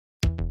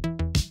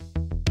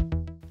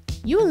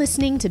You are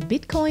listening to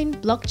Bitcoin,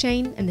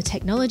 Blockchain, and the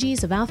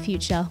Technologies of Our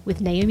Future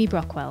with Naomi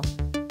Brockwell.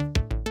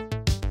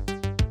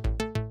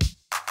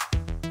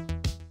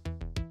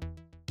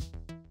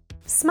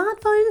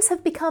 Smartphones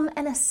have become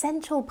an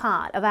essential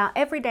part of our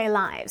everyday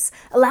lives,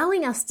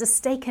 allowing us to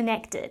stay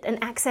connected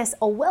and access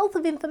a wealth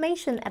of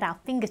information at our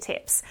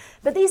fingertips.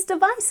 But these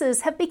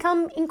devices have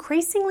become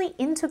increasingly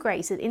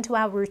integrated into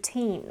our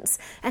routines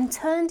and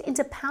turned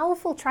into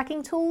powerful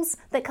tracking tools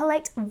that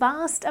collect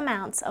vast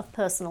amounts of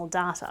personal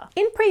data.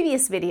 In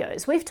previous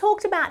videos, we've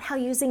talked about how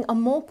using a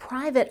more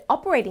private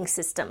operating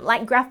system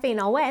like Graphene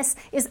OS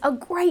is a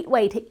great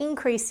way to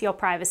increase your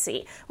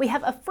privacy. We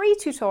have a free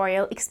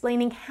tutorial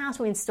explaining how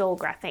to install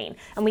Graphene,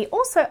 and we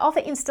also offer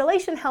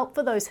installation help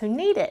for those who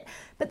need it.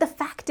 But the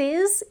fact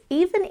is,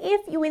 even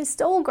if you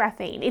install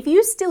Graphene, if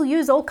you still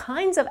use all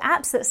kinds of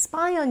apps that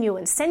spy on you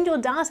and send your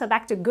data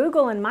back to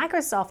Google and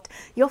Microsoft,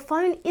 your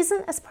phone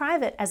isn't as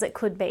private as it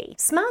could be.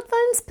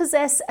 Smartphones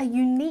possess a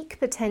unique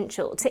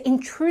potential to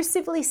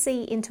intrusively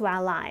see into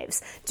our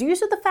lives due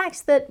to the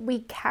fact that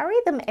we carry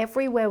them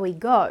everywhere we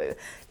go.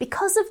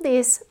 Because of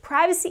this,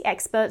 privacy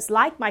experts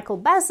like Michael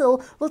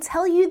Basil will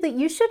tell you that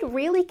you should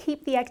really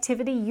keep the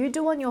activity you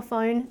do on your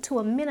phone to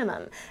a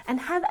minimum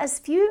and have as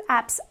few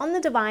apps on the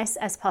device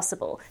as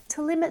possible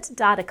to limit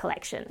data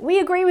collection. We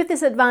agree with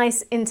this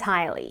advice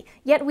entirely,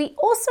 yet we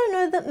also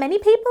know that many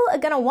people are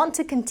going to want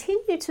to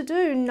continue to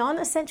do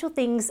non-essential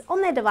things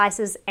on their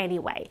devices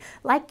anyway,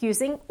 like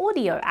using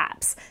audio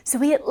apps. So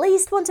we at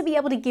least want to be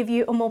able to give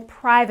you a more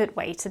private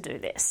way to do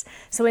this.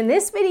 So in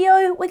this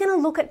video, we're going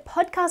to look at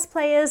podcast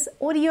players,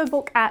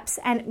 audiobook apps,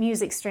 and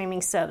music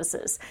streaming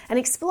services, and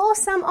explore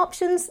some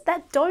options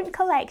that don't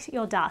collect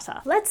your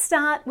data. Let's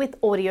start with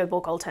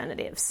audiobook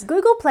alternatives.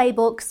 Google Play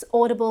Books,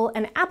 Audible,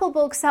 and Apple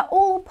Books are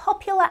all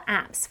popular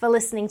apps for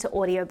listening to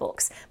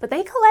audiobooks, but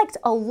they collect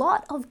a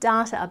lot of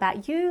data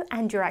about you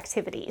and your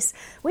activities.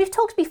 We've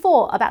talked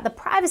before about the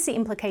privacy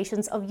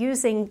implications of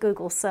using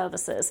Google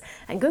services,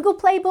 and Google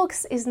Play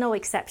Books is no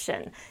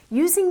exception.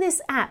 Using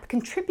this app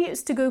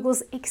contributes to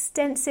Google's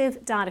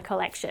extensive data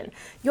collection.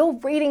 Your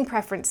reading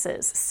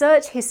preferences,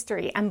 search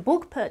history, and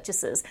book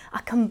purchases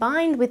are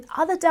combined with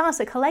other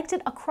data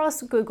collected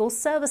across Google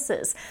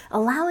services,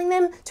 allowing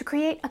them to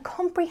create a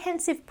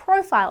comprehensive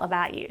profile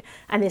about you.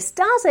 And this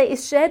data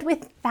is shared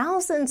with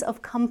thousands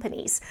of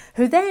companies,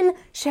 who then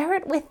share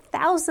it with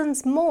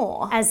thousands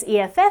more. As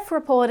EFF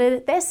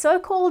reported, their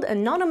so-called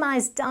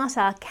anonymized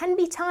data can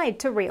be tied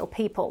to real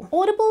people.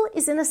 Audible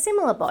is in a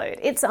similar boat.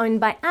 It's owned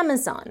by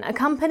Amazon, a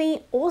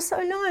company also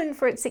known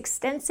for its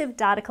extensive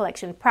data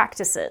collection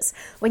practices.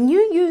 When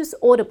you use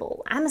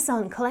Audible,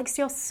 Amazon collects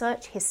your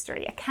search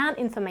history, account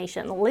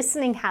information,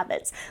 listening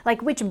habits,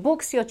 like which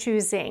books you're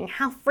choosing,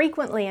 how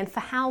frequently and for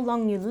how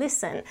long you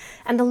listen.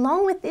 And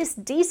along with this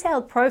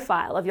detailed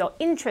profile of your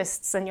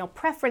interests and your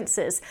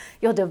preferences,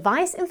 your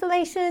device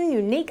information,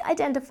 unique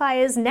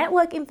identifiers,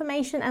 network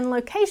information, and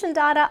location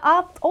data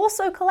are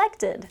also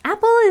collected.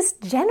 Apple is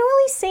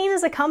generally seen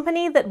as a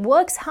company that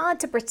works hard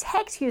to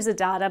protect user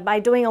data by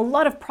doing a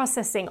lot of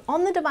processing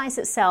on the device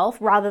itself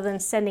rather than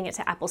sending it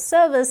to Apple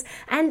servers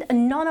and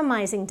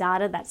anonymizing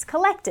data that's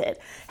collected.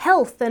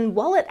 Health and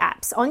wallet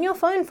apps on your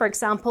phone, for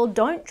example,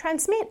 don't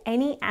transmit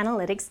any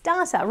analytics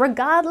data,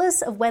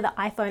 regardless of whether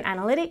iPhone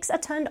analytics are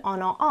turned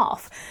on or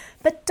off.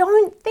 But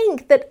don't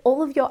think that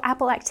all of your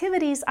Apple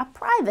activities are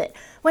private.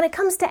 When it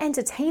comes to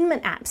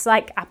entertainment apps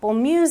like Apple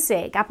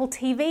Music, Apple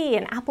TV,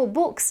 and Apple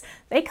Books,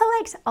 they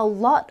collect a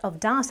lot of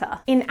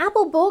data. In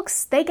Apple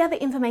Books, they gather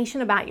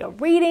information about your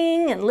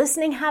reading and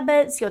listening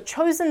habits, your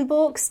chosen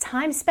books,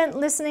 time spent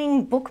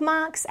listening,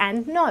 bookmarks,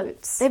 and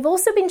notes. They've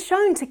also been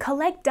shown to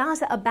collect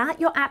data about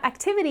your app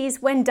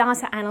activities when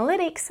data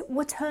analytics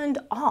were turned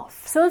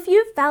off. So if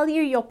you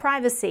value your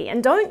privacy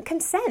and don't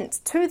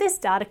consent to this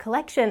data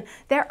collection,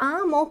 there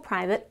are more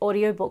private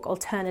audiobook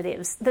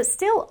alternatives that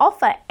still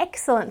offer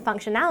excellent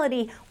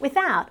functionality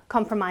without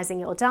compromising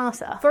your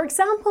data. For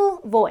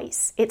example,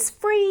 Voice. It's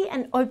free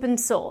and open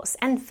source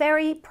and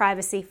very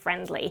privacy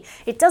friendly.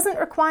 It doesn't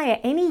require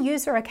any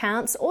user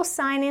accounts or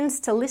sign-ins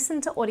to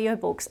listen to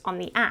audiobooks on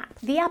the app.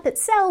 The app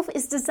itself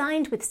is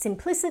designed with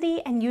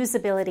simplicity and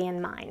usability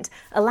in mind,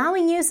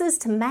 allowing users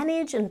to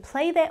manage and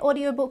play their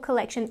audiobook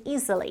collection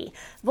easily.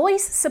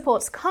 Voice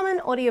supports common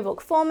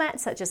audiobook formats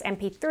such as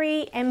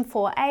MP3,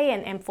 M4A,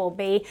 and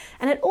M4B,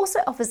 and it also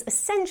offers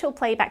essential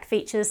playback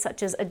features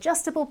such as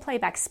adjustable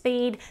playback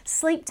speed,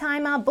 sleep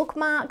timer,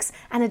 bookmarks,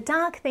 and a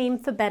dark theme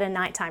for better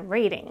nighttime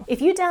reading.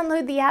 If you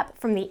download the app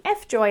from the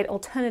F-Droid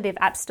alternative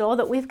app store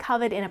that we've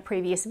covered in a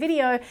previous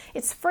video,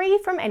 it's free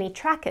from any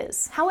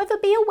trackers. However,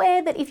 be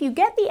aware that if you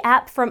get the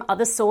app from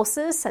other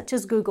sources such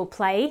as Google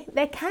Play,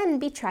 there can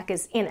be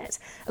trackers in it.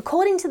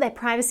 According to their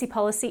privacy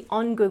policy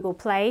on Google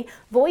Play,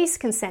 Voice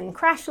can send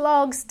crash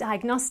logs,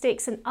 diagnostic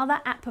diagnostics, and other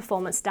app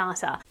performance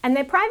data. And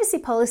their privacy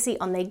policy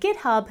on their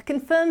GitHub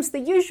confirms the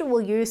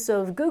usual use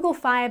of Google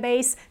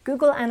Firebase,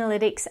 Google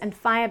Analytics, and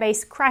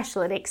Firebase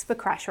Crashlytics for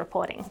crash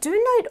reporting. Do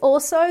note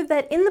also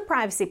that in the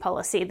privacy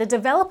policy, the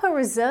developer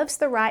reserves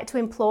the right to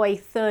employ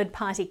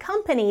third-party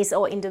companies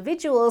or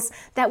individuals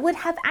that would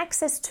have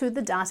access to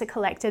the data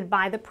collected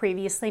by the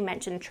previously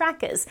mentioned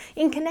trackers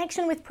in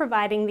connection with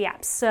providing the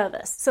app's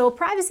service. So a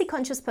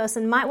privacy-conscious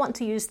person might want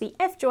to use the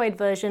F-Droid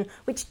version,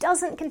 which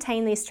doesn't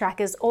contain these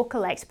trackers or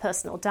collect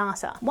personal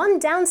data. One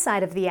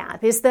downside of the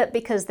app is that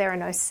because there are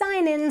no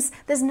sign-ins,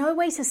 there's no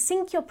way to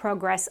sync your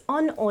progress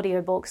on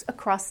audiobooks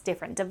across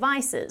different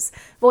devices.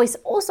 Voice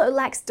also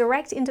lacks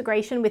direct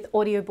integration with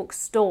audiobook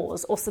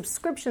stores or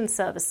subscription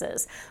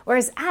services,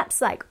 whereas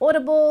apps like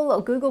Audible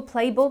or Google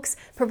Play Books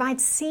provide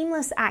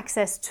seamless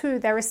access to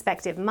their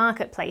respective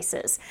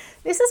marketplaces.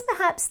 This is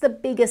perhaps the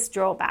biggest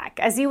drawback,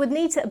 as you would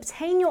need to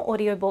obtain your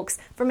audiobooks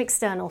from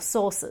external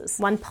sources.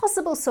 One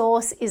possible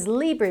source is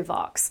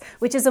LibriVox,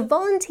 which is a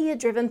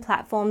volunteer-driven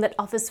platform that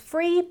offers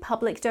free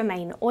public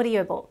domain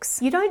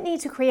audiobooks. You don't need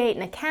to create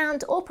an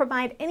account or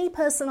provide any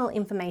personal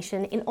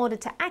information in order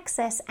to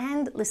access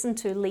and listen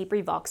to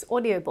LibriVox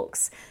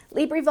audiobooks.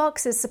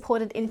 LibriVox is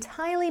supported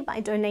entirely by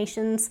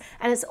donations,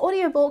 and its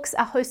audiobooks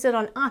are hosted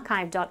on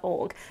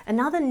archive.org,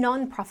 another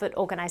non-profit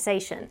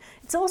organization.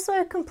 It's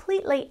also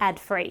completely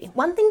ad-free.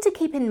 One thing to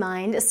keep in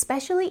mind,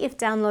 especially if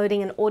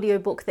downloading an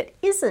audiobook that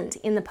isn't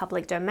in the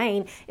public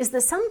domain, is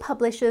that some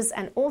publishers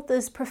and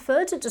authors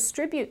prefer to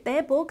distribute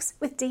their books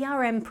with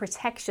DRM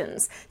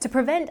protections to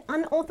prevent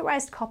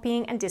unauthorized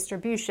copying and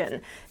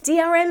distribution.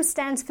 DRM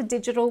stands for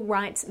Digital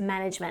Rights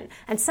Management,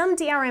 and some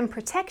DRM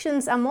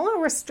protections are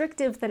more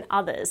restrictive than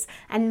others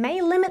and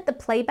may limit the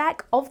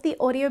playback of the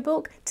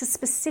audiobook to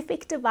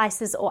specific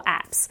devices or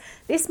apps.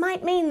 This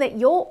might mean that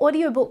your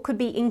audiobook could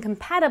be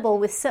incompatible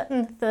with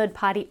certain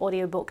third-party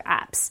audiobook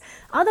apps.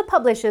 Other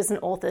publishers and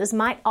authors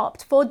might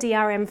opt for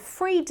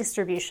DRM-free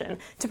distribution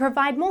to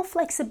provide more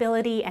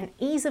flexibility and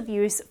ease of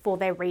use for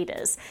their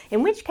readers,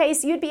 in which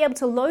case you'd be able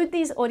to load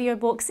these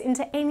audiobooks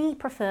into any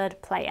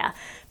preferred player.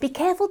 Be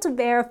careful to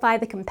verify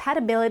the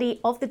compatibility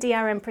of the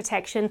DRM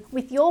protection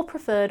with your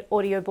preferred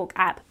audiobook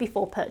app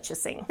before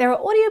purchasing. There are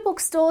audiobook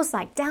stores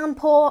like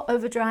Downpour,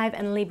 Overdrive,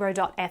 and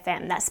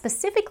Libro.fm that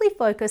specifically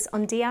focus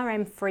on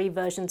DRM-free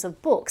versions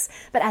of books,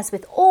 but as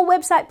with all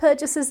website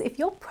purchases, if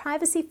you're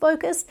privacy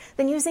focused,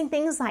 then using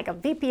things like a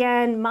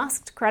VPN,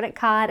 masked credit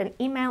card, and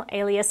email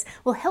alias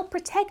will help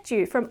protect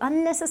you from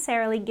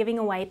unnecessarily giving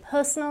away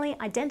personally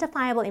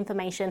identifiable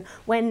information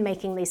when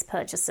making these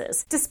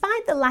purchases.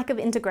 Despite the lack of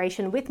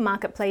integration with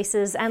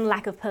marketplaces and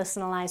lack of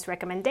personalized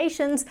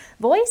recommendations,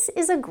 Voice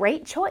is a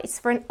great choice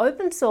for an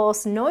open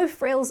source,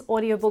 no-frills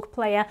audiobook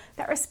player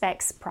that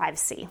respects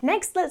privacy.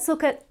 Next, let's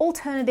look at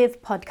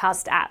alternative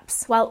podcast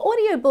apps. While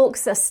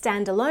audiobooks are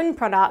standalone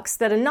products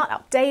that are not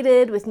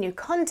updated with new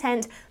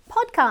content,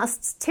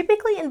 podcasts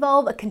typically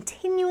involve a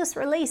continuous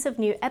release of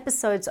new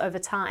episodes over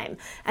time,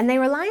 and they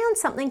rely on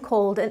something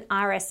called an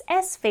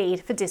RSS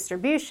feed for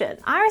distribution.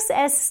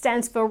 RSS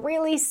stands for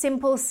really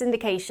simple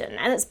syndication,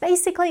 and it's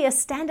basically a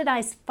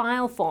standardized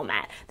file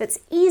format that's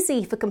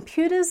easy for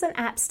computers and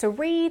apps to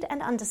read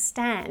and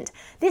understand.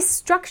 This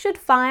structured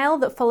file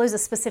that follows a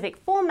specific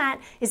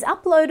format is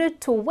uploaded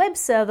to a web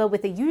server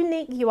with a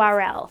unique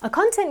URL. A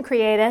content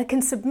creator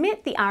can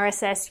submit the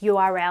RSS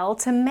URL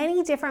to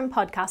many different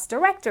podcast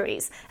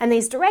directories, and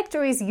these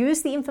directories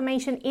use the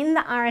information in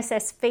the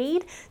RSS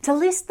feed to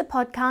list the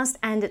podcast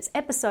and its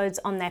episodes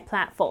on their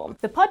platform.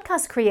 The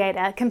podcast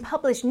creator can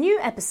publish new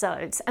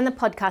episodes, and the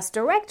podcast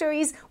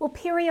directories will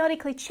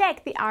periodically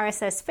check the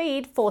RSS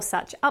feed for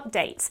such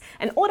updates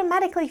and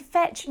automatically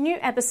fetch new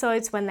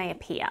episodes when they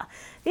appear.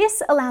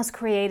 This allows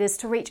creators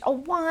to reach a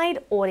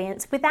wide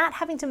audience without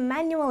having to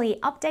manually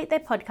update their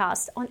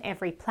podcast on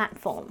every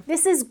platform.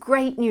 This is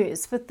great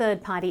news for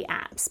third-party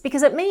apps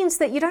because it means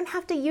that you don't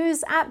have to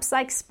use apps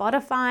like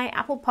Spotify,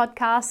 Apple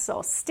Podcasts,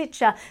 or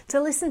Stitcher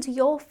to listen to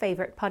your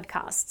favorite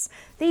podcasts.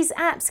 These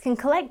apps can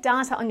collect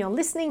data on your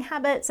listening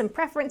habits and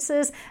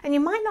preferences, and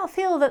you might not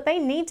feel that they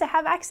need to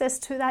have access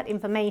to that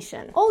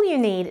information. All you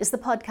need is the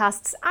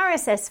podcast's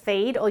RSS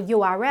feed or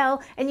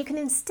URL, and you can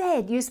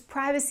instead use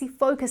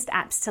privacy-focused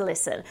apps to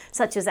listen,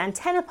 such as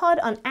AntennaPod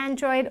on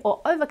Android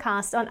or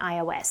Overcast on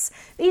iOS.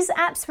 These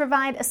apps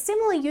provide a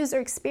similar user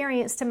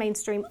experience to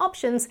mainstream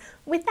options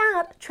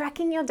without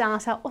tracking your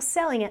data or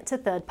selling it to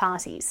third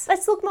parties.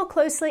 Let's look more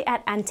closely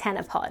at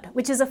AntennaPod,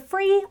 which is a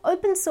free,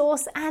 open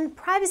source, and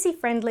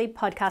privacy-friendly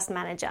podcast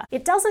manager.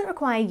 It doesn't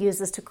require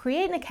users to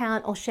create an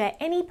account or share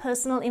any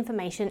personal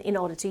information in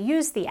order to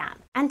use the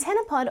app.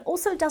 AntennaPod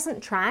also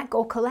doesn't track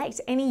or collect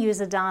any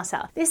user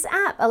data. This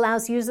app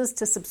allows users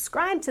to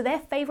subscribe to their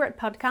favorite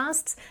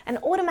podcasts and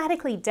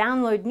automatically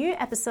download new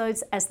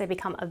episodes as they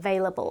become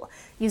available.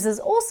 Users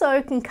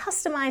also can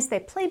customize their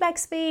playback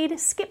speed,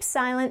 skip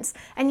silence,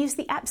 and use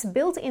the app's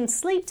built-in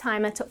sleep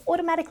timer to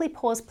automatically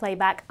pause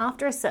playback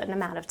after a certain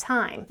certain amount of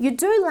time. You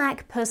do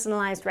lack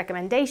personalized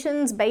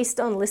recommendations based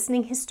on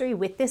listening history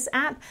with this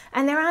app,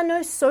 and there are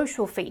no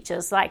social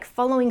features like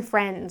following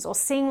friends or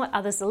seeing what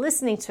others are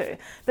listening to,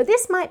 but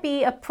this might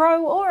be a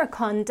pro or a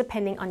con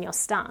depending on your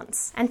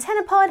stance.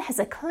 AntennaPod has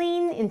a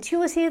clean,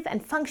 intuitive,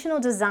 and functional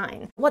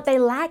design. What they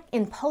lack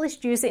in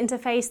polished user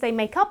interface, they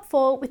make up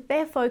for with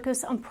their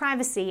focus on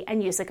privacy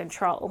and user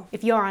control.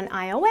 If you're on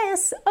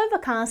iOS,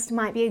 Overcast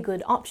might be a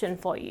good option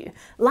for you.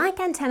 Like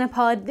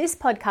AntennaPod, this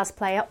podcast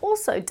player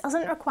also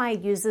doesn't require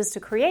users to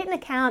create an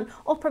account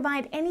or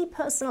provide any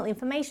personal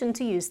information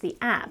to use the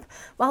app.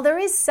 While there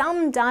is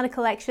some data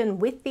collection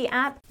with the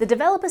app, the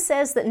developer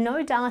says that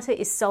no data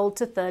is sold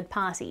to third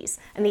parties,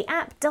 and the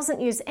app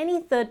doesn't use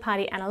any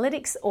third-party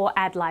analytics or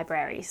ad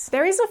libraries.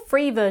 There is a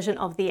free version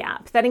of the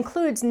app that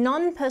includes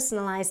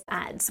non-personalized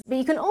ads, but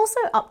you can also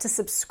opt to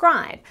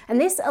subscribe, and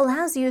this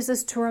allows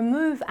users to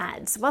remove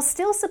ads while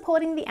still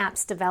supporting the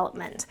app's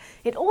development.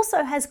 It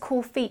also has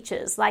cool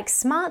features like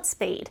Smart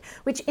Speed,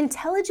 which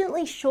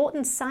intelligently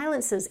shortens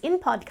silences in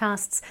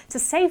podcasts to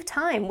save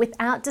time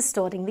without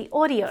distorting the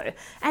audio,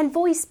 and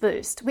Voice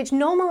Boost, which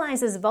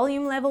normalizes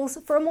volume levels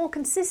for a more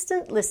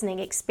consistent listening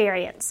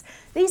experience.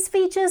 These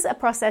features are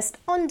processed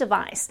on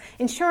device,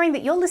 ensuring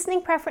that your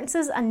listening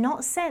preferences are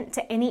not sent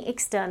to any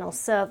external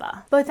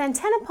server. Both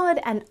AntennaPod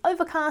and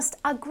Overcast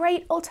are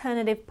great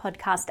alternative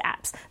podcast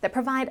apps that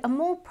provide a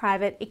more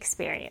private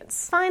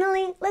experience.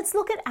 Finally, let's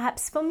look at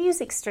apps for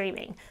music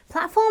streaming.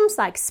 Platforms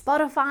like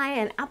Spotify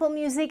and Apple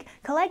Music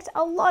collect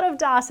a lot of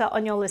data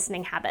on your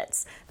listening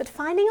habits, but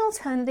finding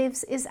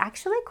alternatives is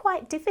actually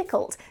quite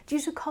difficult due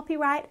to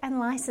copyright and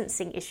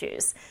licensing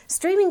issues.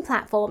 Streaming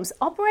platforms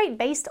operate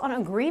based on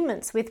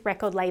agreements with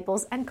record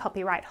labels and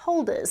copyright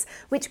holders,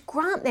 which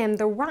grant them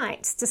the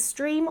rights to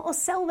stream or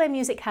sell their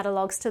music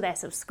catalogs to their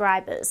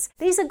subscribers.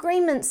 These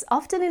agreements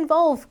often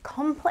involve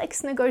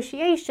complex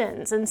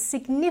negotiations and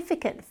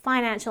significant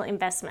financial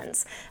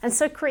investments, and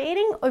so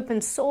creating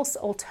open source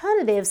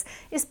alternatives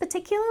is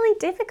particularly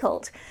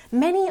difficult.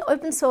 Many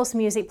open source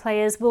music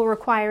players will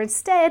require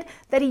instead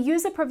that a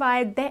user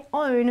provide their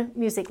own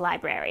music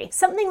library.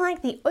 Something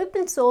like the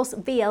open source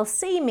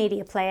VLC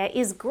media player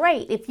is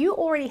great if you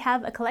already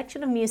have a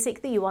collection of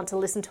music that you want to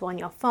listen to on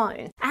your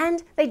phone,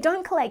 and they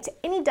don't collect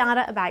any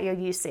data about your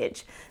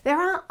usage. There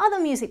are other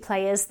music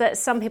players that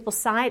some people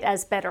cite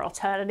as better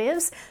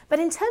alternatives, but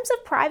in terms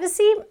of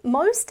privacy,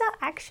 most are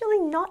actually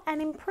not an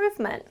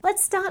improvement.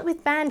 Let's start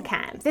with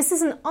Bandcamp. This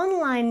is an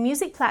online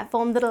music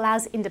platform that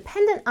allows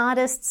independent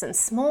artists and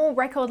small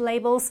record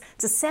labels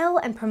to sell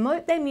and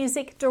promote their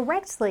music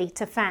directly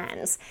to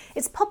fans.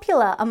 It's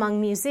popular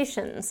among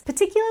musicians,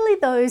 particularly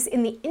those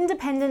in the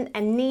independent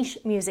and niche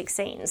music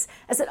scenes,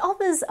 as it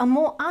offers a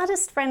more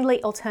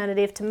artist-friendly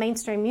alternative to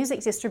mainstream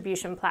music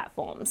distribution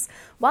platforms.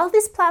 While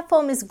this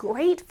platform is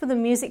great for the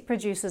music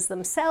producers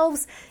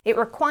themselves, it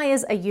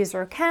requires a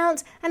user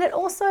account and it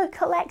also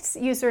collects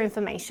user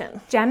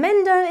information.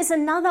 Jamendo is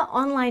another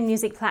online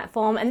music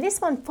platform, and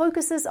this one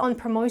focuses on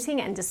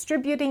promoting and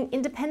distributing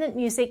independent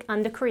music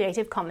under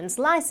Creative Commons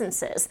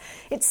licenses.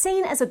 It's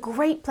seen as a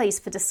great place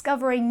for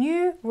discovering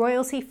new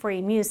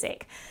royalty-free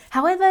music.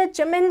 However,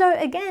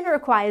 Jamendo again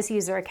requires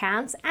user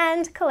accounts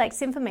and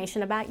collects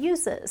information about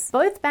users.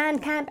 Both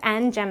Bandcamp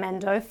and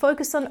Jamendo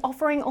focus on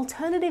offering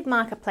alternative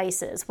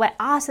marketplaces where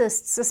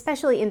artists,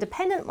 especially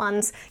independent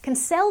ones, can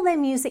sell their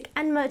music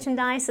and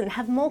merchandise and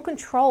have more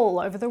control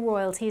over the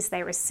royalties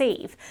they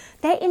receive.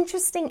 They're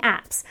interesting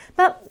apps,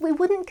 but we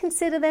wouldn't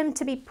consider them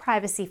to be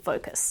privacy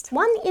focused.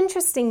 One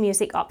interesting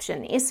music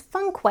option is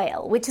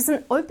Funkwhale, which is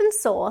an open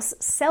source,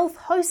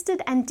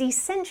 self-hosted and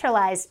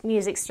decentralized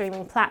music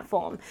streaming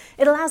platform.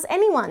 It allows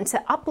anyone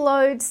to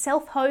upload,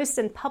 self-host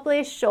and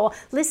publish or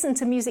listen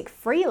to music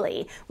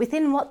freely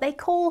within what they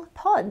call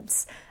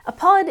pods. A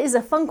pod is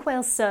a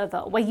Funkwhale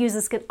server where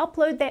users can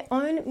upload their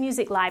own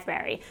music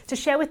library to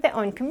share with their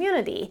own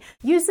community.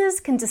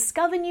 Users can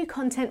discover new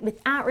content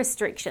without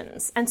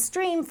restrictions and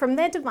stream from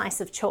their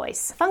device of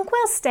choice.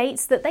 Funkwhale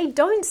states that they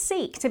don't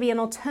seek to be an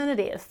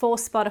alternative for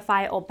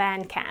Spotify or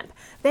Bandcamp.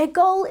 Their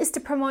goal is to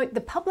promote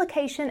the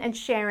publication and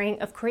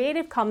sharing of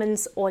Creative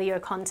Commons audio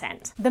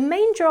content. The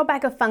main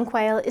drawback of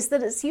Funkwhale is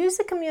that its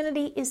user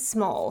community is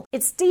small.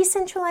 Its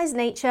decentralized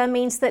nature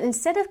means that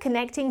instead of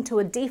connecting to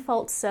a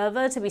default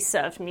server to be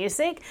served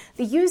music,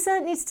 the user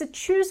needs to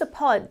choose a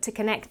pod to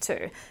connect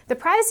to. The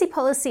privacy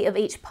policy of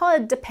each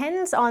pod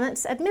depends on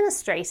its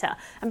administrator,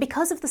 and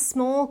because of the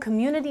small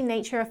community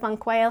nature of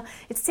Funkwhale,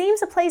 it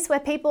seems a place where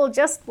people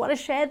just want to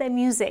share their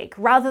music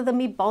rather than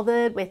be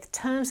bothered with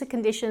terms and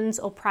conditions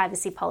or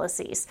privacy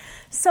policies.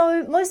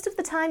 So most of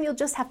the time you'll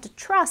just have to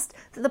trust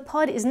that the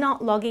pod is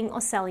not logging or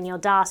selling your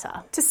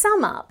data. To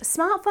sum up,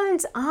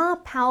 smartphones are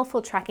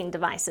powerful tracking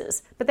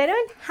devices, but they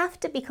don't have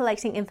to be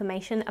collecting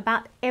information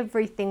about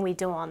everything we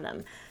do on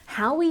them.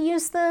 how we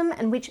use them,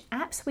 and which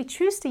apps we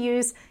choose to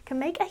use can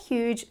make a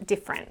huge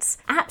difference.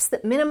 Apps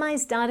that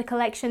minimize data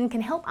collection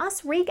can help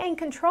us regain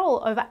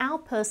control over our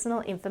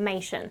personal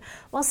information,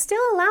 while still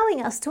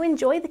allowing us to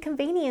enjoy the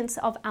convenience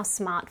of our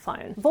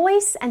smartphone.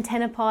 Voice,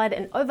 AntennaPod,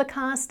 and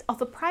Overcast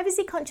offer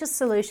privacy-conscious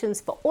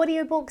solutions for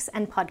audiobooks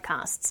and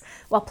podcasts,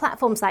 while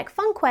platforms like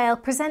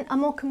Funkwhale present a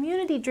more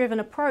community-driven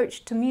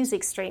approach to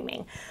music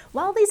streaming.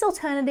 While these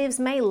alternatives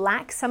may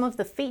lack some of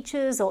the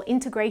features or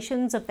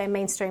integrations of their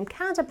mainstream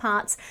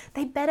counterparts,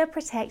 they better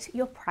protect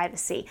your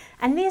privacy,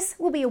 and this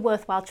will be a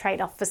worthwhile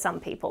trade-off for some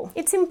people.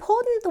 It's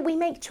important that we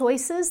make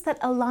choices that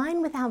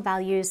align with our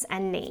values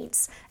and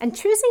needs, and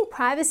choosing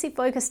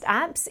privacy-focused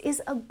apps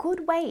is a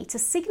good way to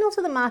signal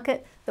to the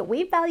market that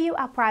we value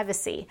our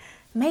privacy.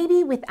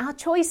 Maybe with our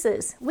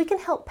choices, we can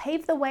help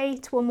pave the way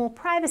to a more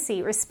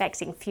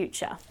privacy-respecting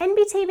future.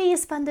 NBTV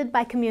is funded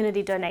by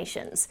community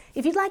donations.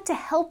 If you'd like to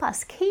help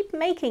us keep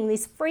making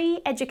these free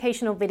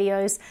educational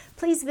videos,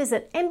 please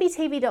visit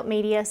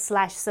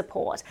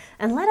nbtv.media/support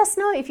and let us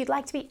know if you'd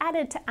like to be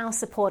added to our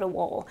supporter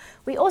wall.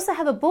 We also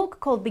have a book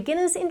called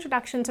Beginner's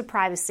Introduction to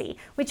Privacy,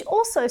 which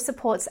also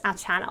supports our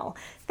channel.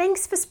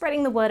 Thanks for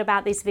spreading the word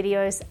about these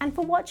videos and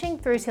for watching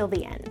through till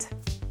the end.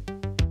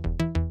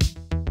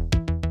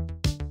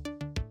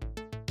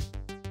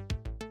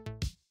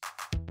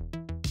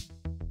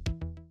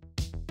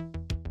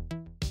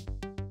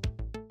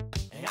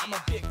 I'm a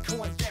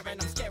Bitcoin baron,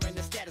 I'm scared.